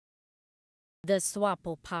The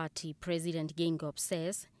SWAPO party, President Geingob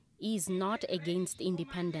says, is not against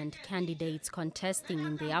independent candidates contesting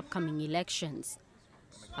in the upcoming elections.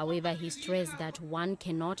 However, he stressed that one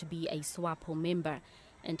cannot be a SWAPO member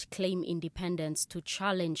and claim independence to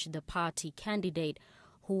challenge the party candidate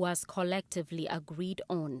who was collectively agreed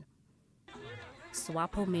on.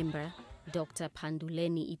 SWAPO member Dr.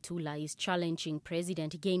 Panduleni Itula is challenging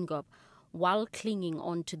President Geingob while clinging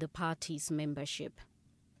on to the party's membership.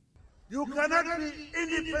 You cannot be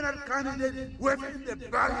independent candidate within the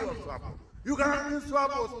value of SWAPO. You cannot be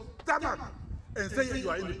SWAPO's stomach and say you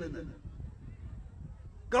are independent.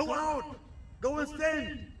 Go out, go and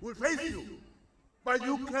stand, we'll face you. But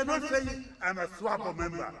you cannot say, I'm a SWAPO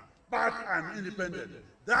member, but I'm independent.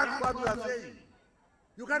 That's what we are saying.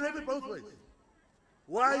 You can't have it both ways.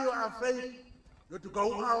 Why you are afraid to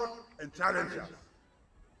go out and challenge us?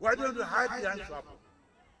 Why don't you hide behind SWAPO?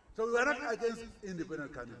 So we are not against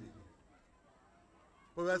independent candidates.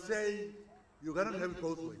 But we are saying you cannot have it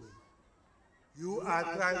both ways. You are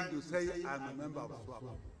trying to say I'm a member of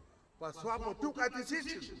SWAPO. But SWAPO took a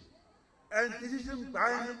decision, and decision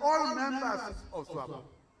binding all members of SWAPO.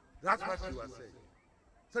 That's what you are saying.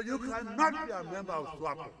 So you cannot be a member of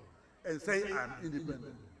SWAPO and say I'm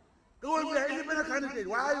independent. Go and be an independent candidate.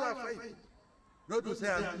 Why are you afraid? Not to say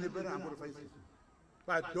I'm independent, I'm going to face it.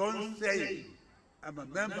 But don't say I'm a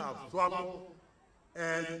member of SWAPO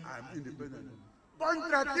and I'm independent.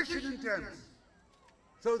 Contradiction in terms.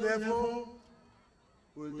 So therefore,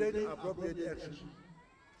 we'll take appropriate action.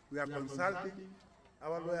 We are consulting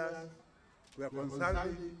our lawyers, we are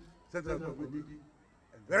consulting Central Committee,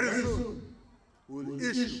 and very soon we will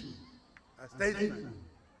issue a statement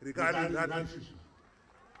regarding that issue.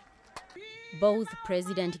 Both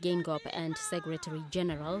President Geingob and Secretary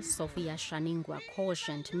General Sophia Shaningwa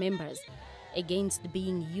cautioned members against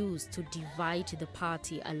being used to divide the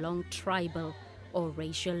party along tribal or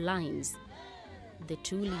racial lines. The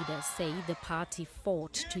two leaders say the party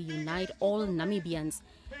fought to unite all Namibians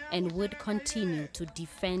and would continue to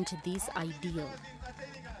defend this ideal.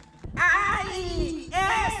 I,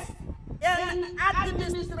 as an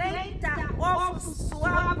administrator of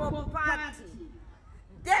SWAPO party,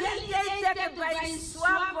 delegated by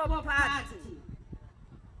SWAPO party,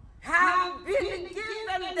 have been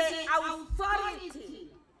given the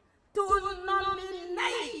authority to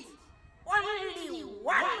nominate only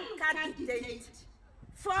one candidate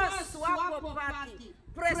for SWAPO party,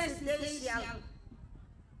 presidential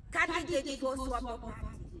candidate for SWAPO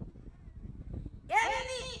party.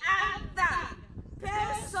 Any other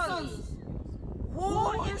persons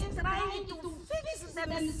who is trying to fix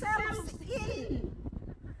themselves in,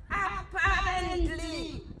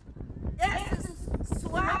 apparently, as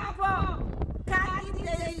SWAPO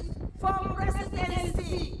candidate for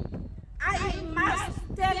presidency, I must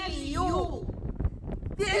tell you,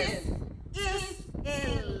 this is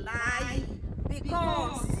a lie,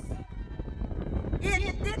 because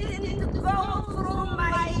it didn't go through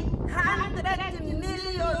my $100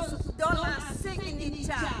 million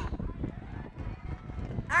signature.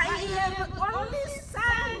 I have only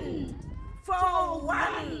signed for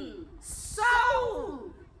one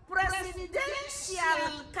sole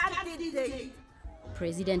presidential candidate.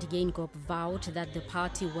 President Geingob vowed that the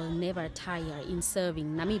party will never tire in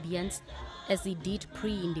serving Namibians as it did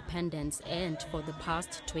pre-independence and for the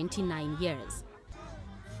past 29 years.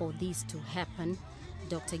 For this to happen,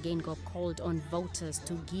 Dr. Geingob called on voters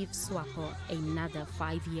to give SWAPO another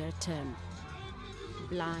 5-year term.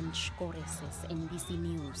 Blanche Koreses, NBC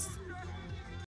News.